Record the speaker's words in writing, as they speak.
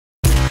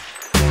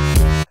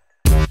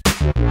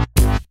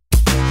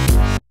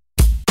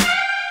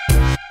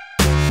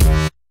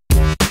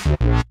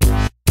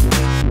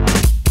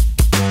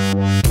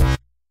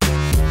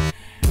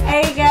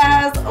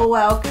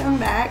Welcome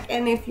back,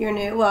 and if you're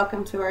new,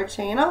 welcome to our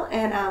channel.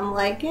 And I'm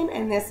Lakin,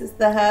 and this is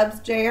the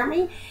Hubs,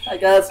 Jeremy. Hi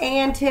guys.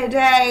 And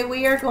today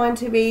we are going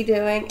to be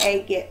doing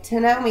a get to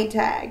know me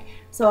tag.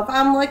 So if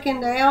I'm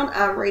looking down,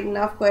 I'm reading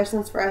off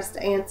questions for us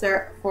to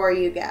answer for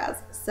you guys.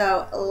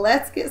 So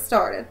let's get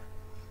started.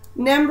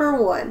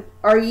 Number 1,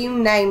 are you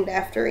named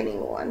after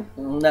anyone?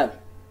 No.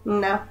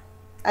 No,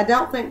 I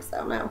don't think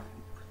so. No.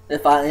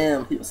 If I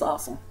am, he was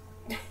awesome.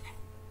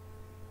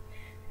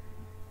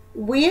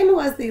 When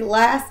was the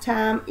last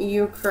time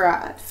you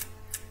cried?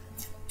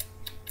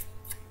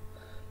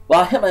 Well,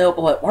 I hit my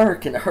elbow at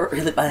work and it hurt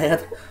really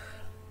bad.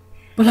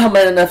 But I'm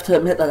man enough to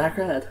admit that I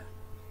cried.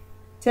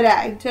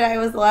 Today. Today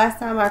was the last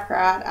time I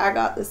cried. I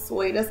got the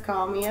sweetest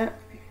comment.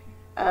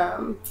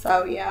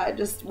 So yeah, it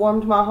just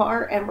warmed my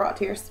heart and brought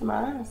tears to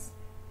my eyes.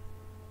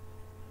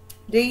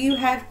 Do you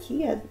have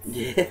kids?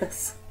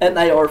 Yes. And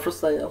they are for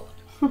sale.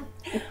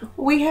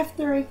 We have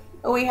 3.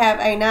 We have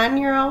a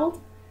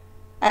 9-year-old,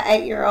 an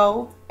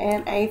 8-year-old,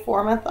 and a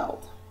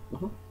 4-month-old.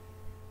 Mm-hmm.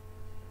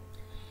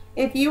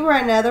 If you were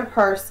another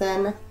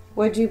person,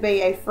 would you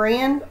be a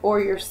friend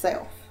or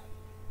yourself?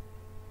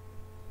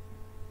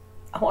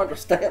 I don't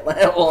understand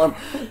that one.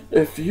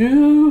 If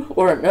you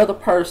were another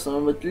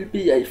person, would you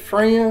be a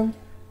friend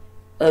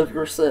of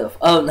yourself?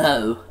 Oh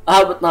no.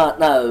 I would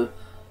not know.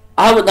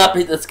 I would not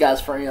be this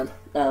guy's friend.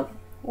 No.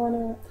 Why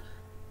not?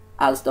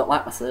 I just don't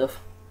like myself.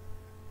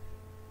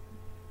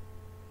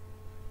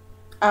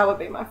 I would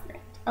be my friend.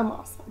 I'm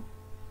awesome.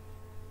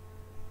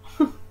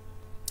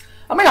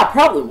 I mean, I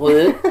probably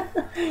would.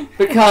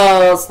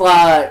 Because,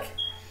 like,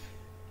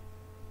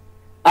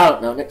 I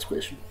don't know. Next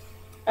question.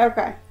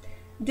 Okay.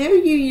 Do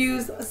you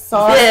use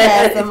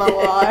sarcasm a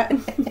lot?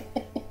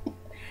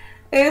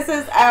 This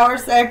is our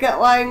second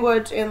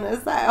language in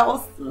this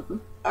house. Mm-hmm.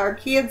 Our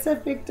kids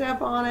have picked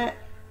up on it.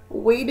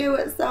 We do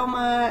it so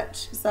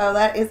much. So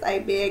that is a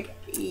big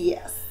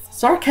yes.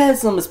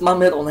 Sarcasm is my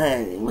middle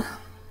name.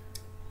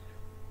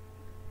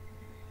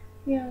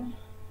 Yeah.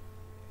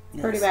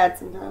 Yes. Pretty bad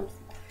sometimes.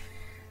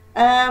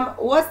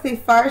 What's the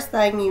first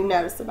thing you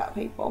notice about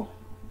people?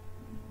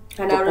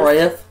 The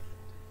breath.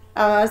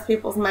 I notice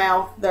people's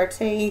mouth, their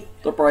teeth.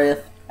 The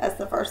breath. That's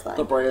the first thing.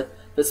 The breath.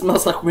 If it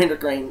smells like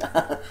wintergreen,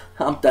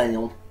 I'm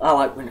down. I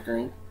like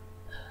wintergreen.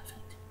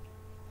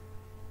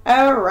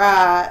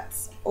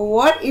 Alright.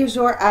 What is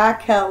your eye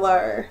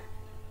color?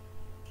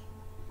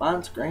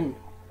 Mine's green.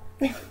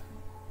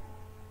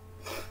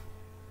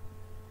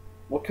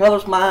 What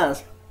color's my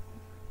eyes?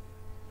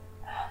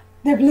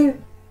 They're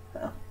blue.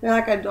 Oh. They're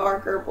like a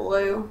darker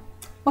blue.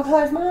 What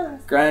color's mine?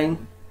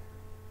 Green.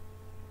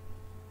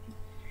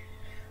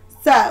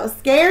 So,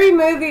 scary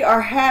movie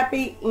or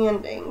happy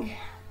ending?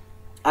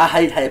 I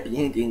hate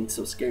happy endings,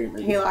 so scary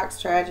movies. He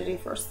likes tragedy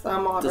for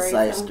some odd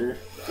Disaster.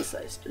 reason.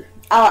 Disaster.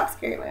 I like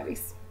scary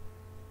movies.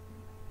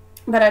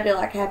 But I do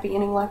like happy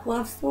ending, like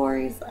love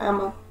stories.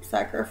 I'm a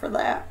sucker for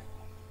that.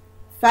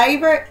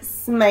 Favorite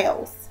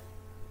smells?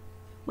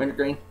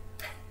 Wintergreen.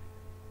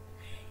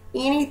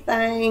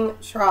 Anything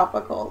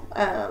tropical.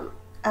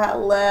 I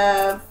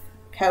love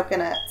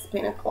coconuts,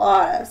 pina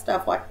colada,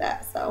 stuff like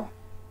that. So,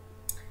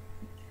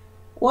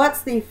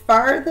 what's the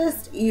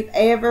furthest you've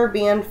ever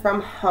been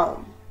from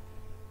home?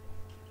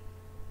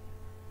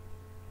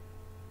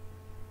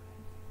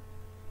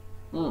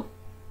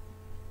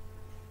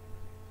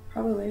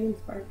 Probably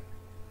Williamsburg.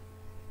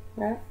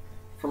 Right?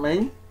 For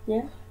me?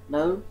 Yeah.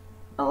 No.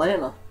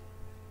 Atlanta.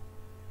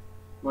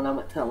 When I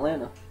went to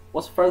Atlanta.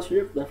 What's the furthest you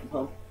ever been from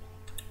home?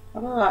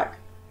 I'm like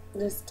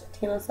just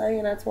Tennessee,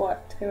 and that's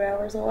what, 2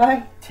 hours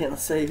away?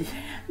 Tennessee.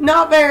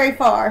 Not very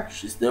far.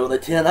 She's still the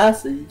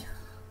Tennessee.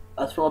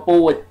 That's from a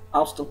boy,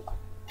 Austin.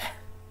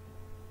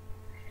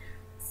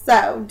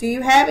 So, do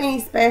you have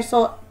any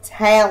special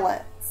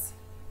talents?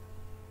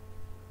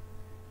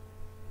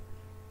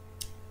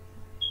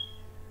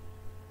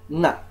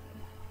 No.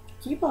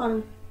 Keep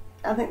on.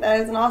 I think that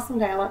is an awesome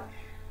talent.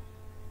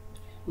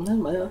 No,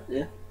 man.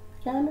 Yeah.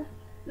 Kinda.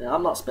 Yeah,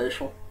 I'm not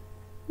special.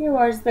 You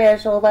are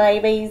special,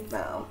 babies.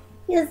 No.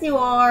 Yes, you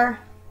are.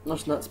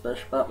 There's nothing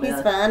special about me.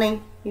 He's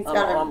funny.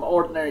 I'm an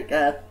ordinary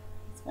guy.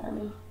 He's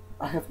funny.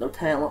 I have no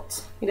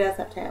talents. He does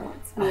have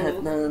talents. I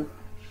have none.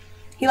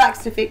 He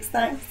likes to fix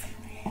things.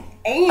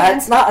 And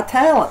That's not a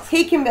talent.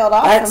 he can build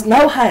awesome. That's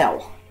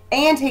know-how.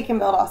 And he can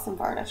build awesome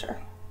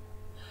furniture.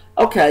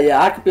 Okay,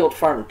 yeah, I could build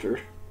furniture.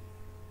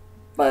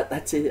 But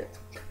that's it.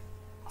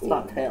 It's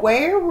not talent.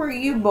 Where were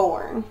you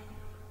born?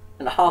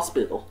 In a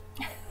hospital.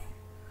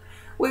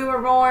 We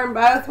were born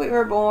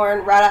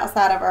right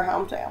outside of our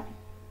hometown.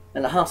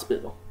 In a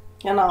hospital.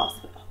 In a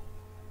hospital.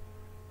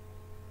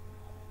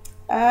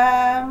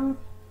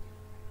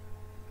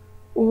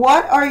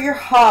 What are your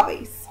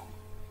hobbies?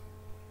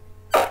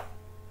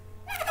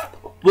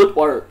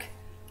 Woodwork.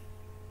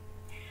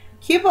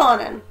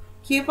 Couponing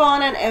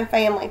and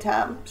family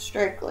time,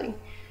 strictly.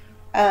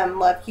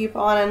 Love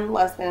couponing,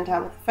 love spending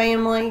time with the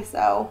family,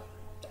 so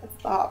that's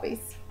the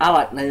hobbies. I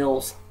like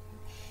nails.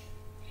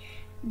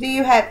 Do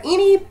you have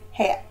any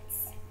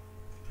pets?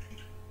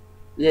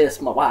 Yes,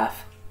 my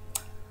wife.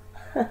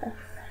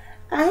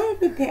 I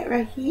have a pet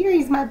right here.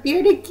 He's my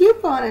bearded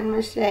couponing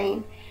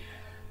machine.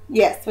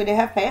 Yes, we do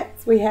have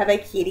pets. We have a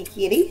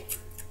kitty.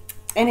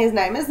 And his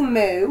name is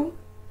Moo.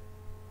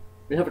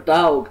 We have a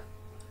dog.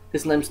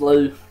 His name's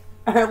Lou.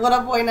 Our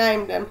little boy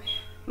named him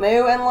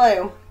Moo and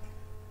Lou.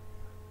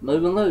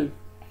 Moo and Lou.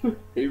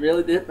 He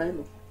really did name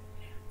him.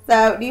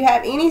 So, do you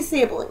have any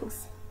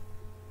siblings?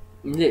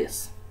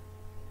 Yes.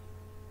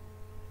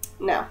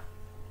 No.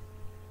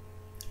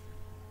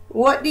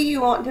 What do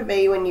you want to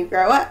be when you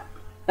grow up?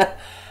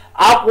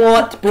 I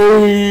want to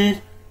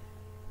be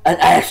an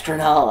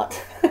astronaut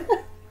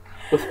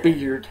with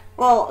beard.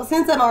 Well,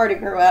 since I'm already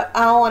grew up,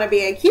 I want to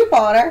be a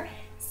couponer,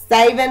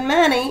 saving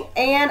money,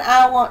 and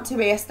I want to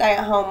be a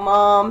stay-at-home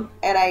mom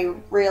and a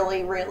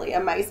really, really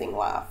amazing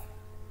wife.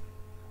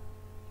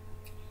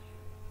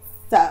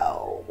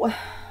 So,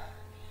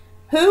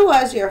 who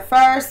was your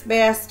first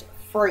best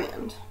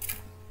friend?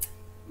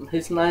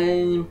 His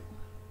name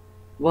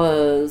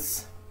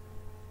was...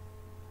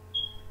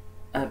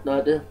 I have no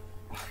idea.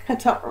 I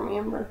don't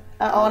remember.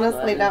 I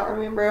honestly don't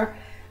remember.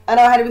 I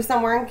know I had to be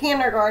somewhere in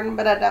kindergarten,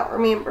 but I don't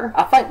remember.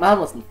 I think mine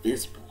was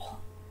invisible.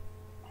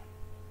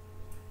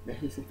 Yeah,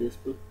 he's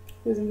invisible.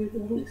 He was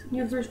invisible.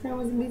 Your first friend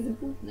was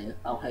invisible? Yeah,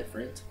 I don't have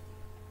friends.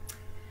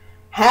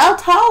 How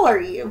tall are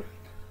you?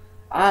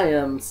 I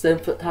am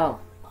 7 foot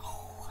tall.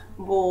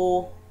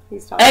 Bull.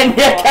 He's talking And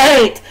you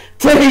can't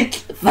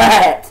teach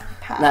that!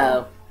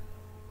 No.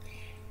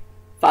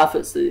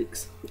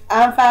 5'6".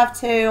 I'm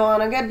 5'2".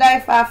 On a good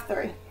day,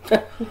 5'3".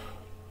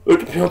 It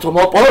depends on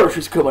what bar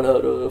she's coming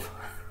out of.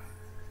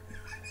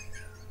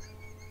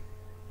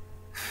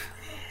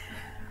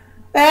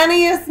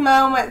 Funniest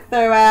moment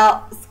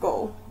throughout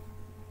school?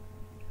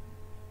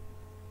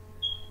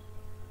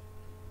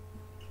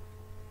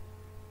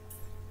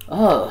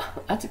 Oh,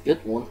 that's a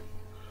good one.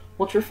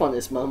 What's your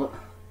funniest moment?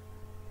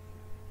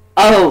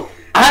 Oh,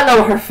 I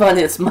know her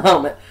funniest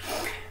moment.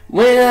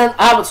 When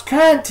I was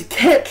trying to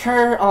catch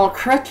her on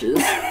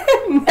crutches,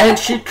 and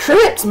she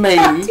tripped me.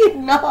 I did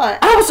not.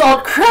 I was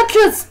on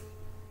crutches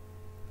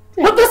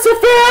with the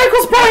severe ankle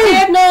I sprain,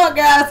 did not,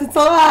 guys. It's a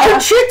lie.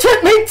 and she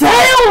took me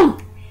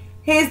down.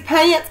 His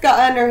pants got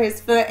under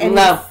his foot and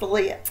No. he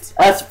slipped.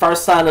 That's the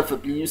first sign of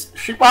abuse.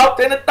 She walked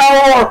in the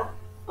door.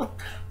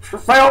 She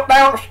fell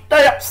down the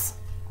steps.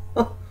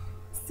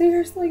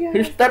 Seriously, He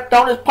guys? stepped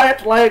on his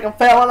pants leg and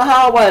fell in the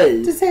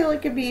hallway. Does he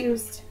look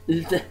abused?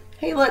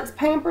 He looks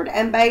pampered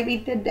and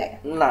babied to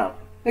death. No,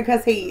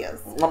 Because he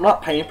is. I'm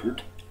not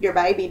pampered. You're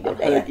babied to I'm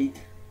death. huggied.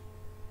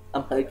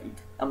 I'm huggied.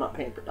 I'm not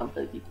pampered. I'm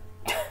huggied.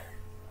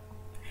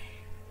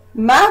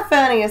 My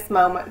funniest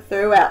moment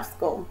throughout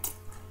school,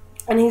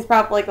 and he's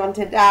probably going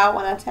to die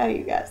when I tell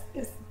you guys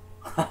this.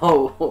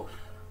 Oh,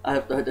 I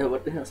have no idea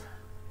what it is.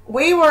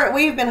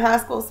 We've been high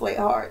school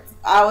sweethearts.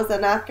 I was in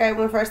 9th grade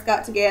when we first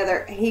got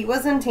together. He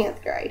was in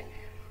 10th grade.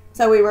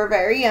 So we were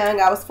very young.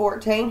 I was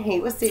 14. He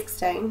was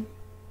 16.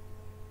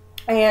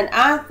 And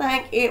I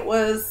think it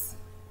was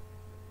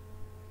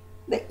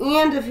the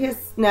end of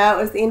his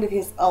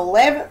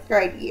 11th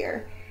grade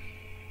year.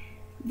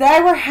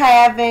 They were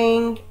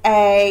having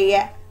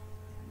a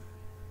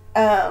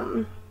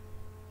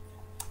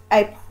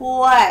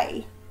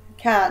play,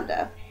 kind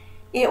of.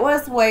 It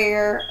was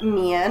where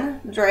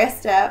men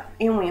dressed up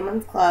in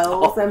women's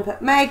clothes and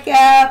put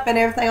makeup and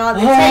everything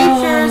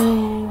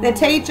on. The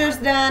teachers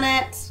done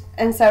it,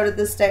 and so did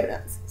the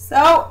students.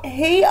 So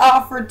he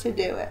offered to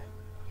do it.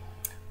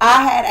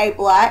 I had a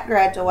black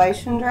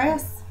graduation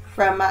dress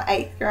from my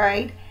 8th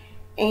grade,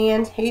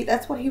 and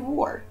that's what he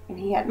wore. And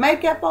he had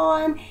makeup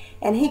on,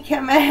 and he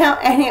came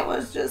out, and it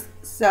was just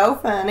so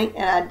funny,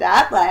 and I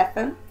died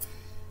laughing.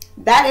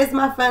 That is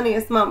my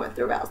funniest moment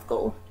throughout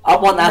school. I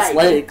want nice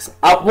legs.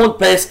 I want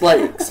best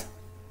legs.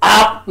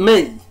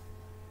 Me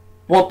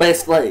want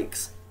best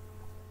legs.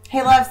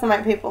 He loves to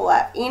make people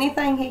laugh.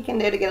 Anything he can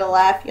do to get a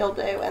laugh, he'll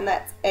do, and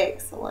that's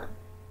excellent.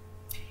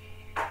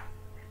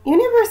 You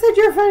never said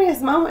your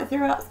funniest moment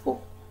throughout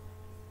school.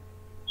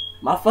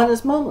 My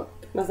funniest moment.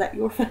 Was that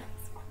your funniest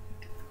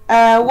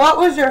moment? What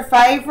was your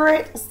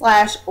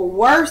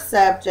favorite/worst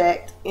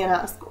subject in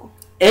high school?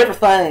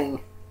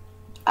 Everything.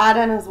 I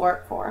done his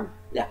work for him.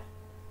 Yeah.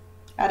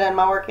 I done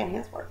my work and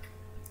his work.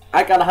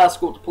 I got a high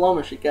school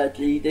diploma. She got a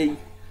GED.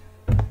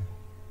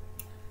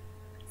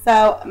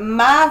 So,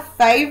 my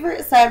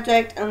favorite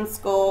subject in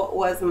school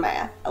was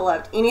math. I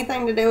loved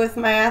anything to do with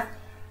math,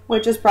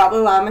 which is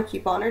probably why I'm a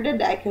couponer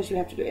today, because you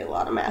have to do a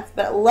lot of math.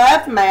 But I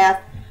loved math.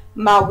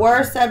 My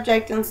worst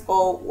subject in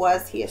school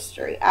was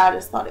history. I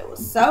just thought it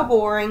was so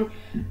boring.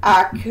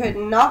 I could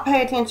not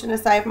pay attention to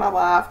save my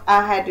life.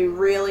 I had to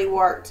really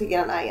work to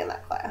get an A in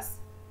that class.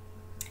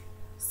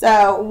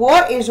 So,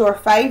 what is your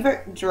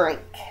favorite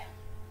drink?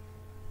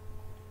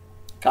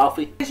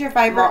 Coffee. What is your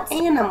favorite Monster.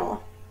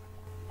 animal?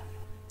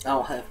 I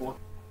don't have one.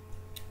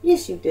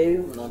 Yes, you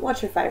do. No.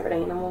 What's your favorite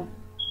animal?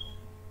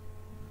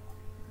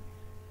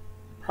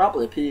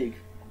 Probably a pig.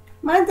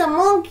 Mine's a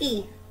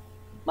monkey.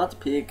 Mine's a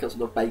pig because of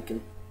the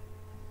bacon.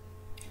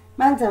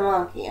 Mine's a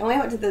monkey. And we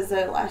went to the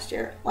zoo last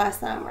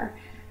summer.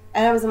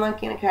 And there was a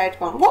monkey in a cage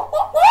going, what,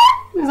 what,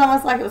 what? It was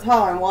almost like it was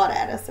hollering what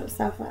at us. It was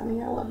so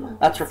funny. I love my.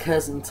 That's her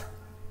cousins.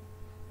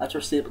 That's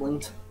her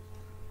siblings.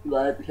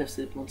 Glad we have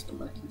siblings to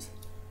monkeys.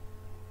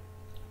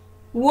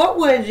 What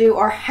would you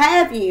or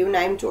have you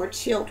named your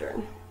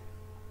children?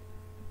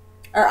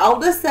 Our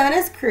oldest son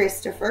is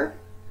Christopher.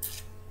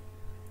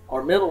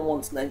 Our middle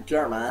one's named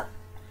Jeremiah.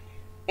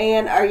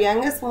 And our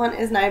youngest one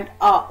is named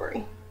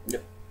Aubrey.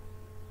 Yep.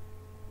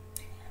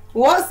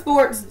 What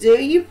sports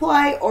do you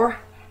play or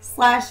 /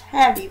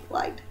 have you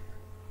played?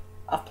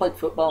 I've played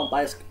football and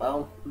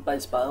basketball and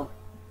baseball.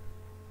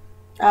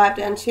 I've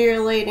done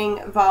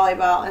cheerleading,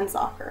 volleyball, and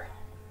soccer.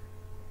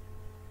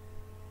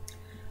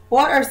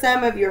 What are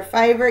some of your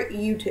favorite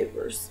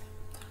YouTubers?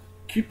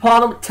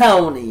 Coupon with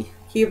Tony.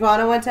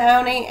 Cubano with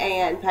Tony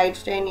and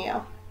Paige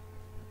Danielle.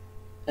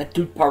 And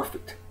Dude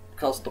Perfect.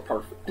 Because they're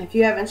perfect. If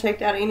you haven't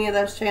checked out any of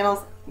those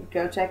channels,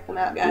 go check them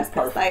out, guys,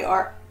 because they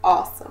are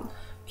awesome.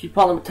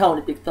 Coupon with Tony,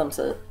 big thumbs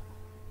up.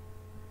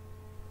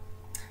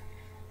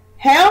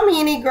 How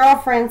many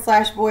girlfriends /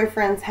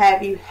 boyfriends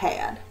have you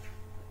had?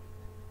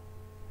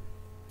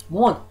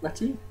 One.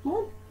 That's you.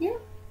 One, yeah.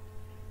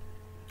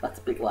 That's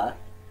a big lie.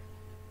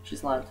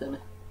 She's lying to me.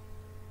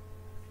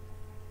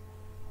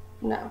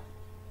 No.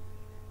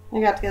 We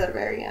got together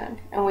very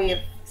young, and we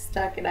have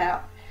stuck it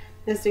out.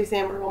 This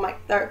December will make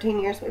 13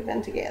 years we've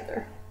been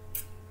together.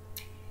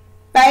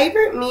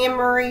 Favorite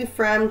memory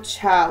from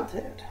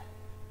childhood?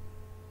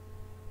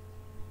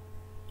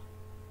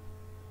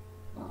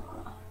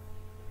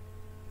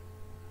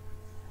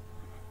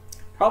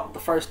 Probably the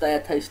first day I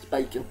tasted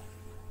bacon.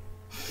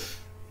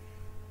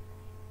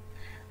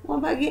 What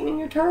about getting in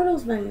your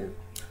Turtles van?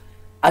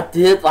 I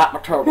did like my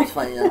Turtles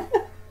fan.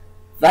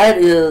 That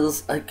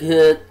is a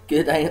good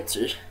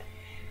answer.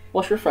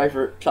 What's your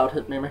favorite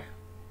childhood memory?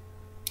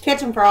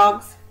 Catching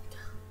frogs.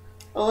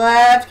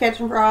 Loved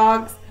catching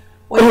frogs.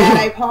 We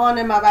had a pond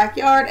in my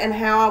backyard, and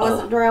how I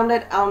wasn't drowned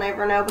it, I'll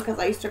never know because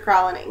I used to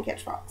crawl in it and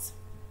catch frogs.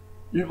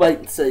 You wait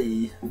and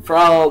see.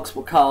 Frogs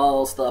will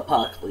cause the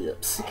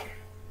apocalypse.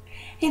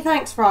 He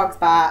thinks frogs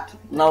bite.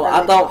 No,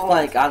 I don't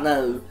think. I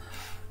know.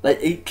 They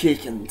eat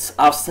chickens.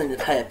 I've seen it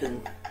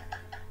happen.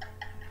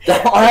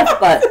 Don't laugh at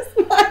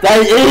that.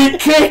 They eat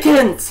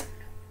chickens!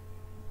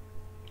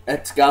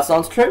 It's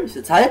God's truth.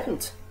 It's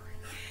happened.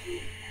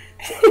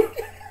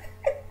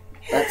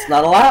 That's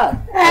not a lie.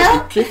 They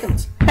eat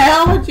chickens.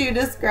 How would you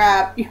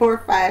describe your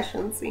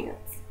fashion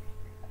sense?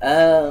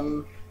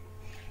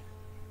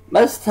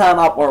 Most of the time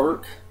I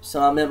work,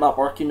 so I'm in my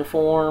work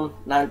uniform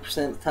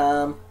 90% of the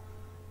time.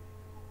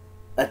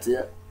 That's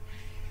it.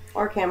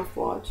 Or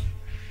camouflage.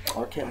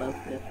 Or camo,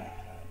 yeah.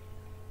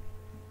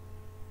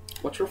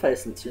 What's your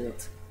fashion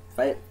sense?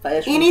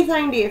 Fashion?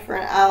 Anything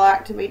different. I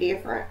like to be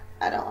different.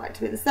 I don't like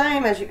to be the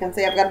same. As you can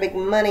see, I've got a big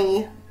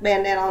money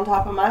bandana on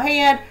top of my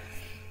head.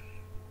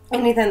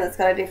 Anything that's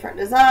got a different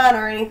design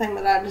or anything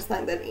that I just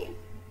think that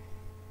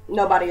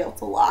nobody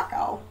else will like,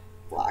 I'll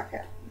like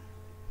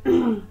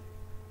it.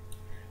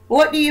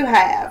 What do you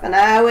have? An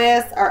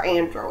iOS or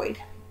Android?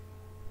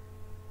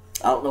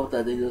 I don't know what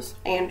that is.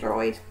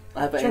 Android.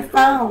 I have It's an your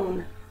Android.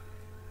 phone.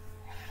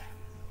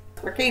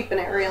 We're keeping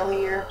it real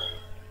here.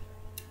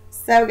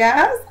 So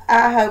guys,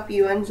 I hope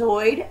you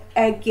enjoyed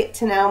a Get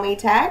to Know Me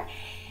tag.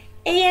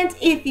 And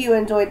if you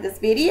enjoyed this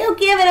video,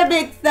 give it a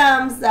big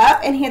thumbs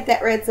up and hit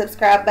that red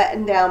subscribe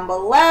button down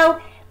below.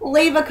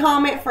 Leave a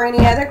comment for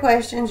any other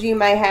questions you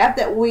may have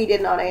that we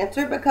did not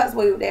answer, because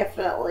we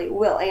definitely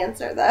will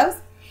answer those.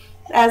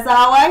 As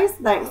always,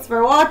 thanks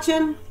for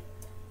watching.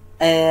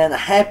 And a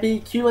happy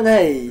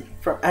Q&A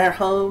from our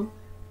home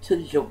to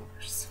yours.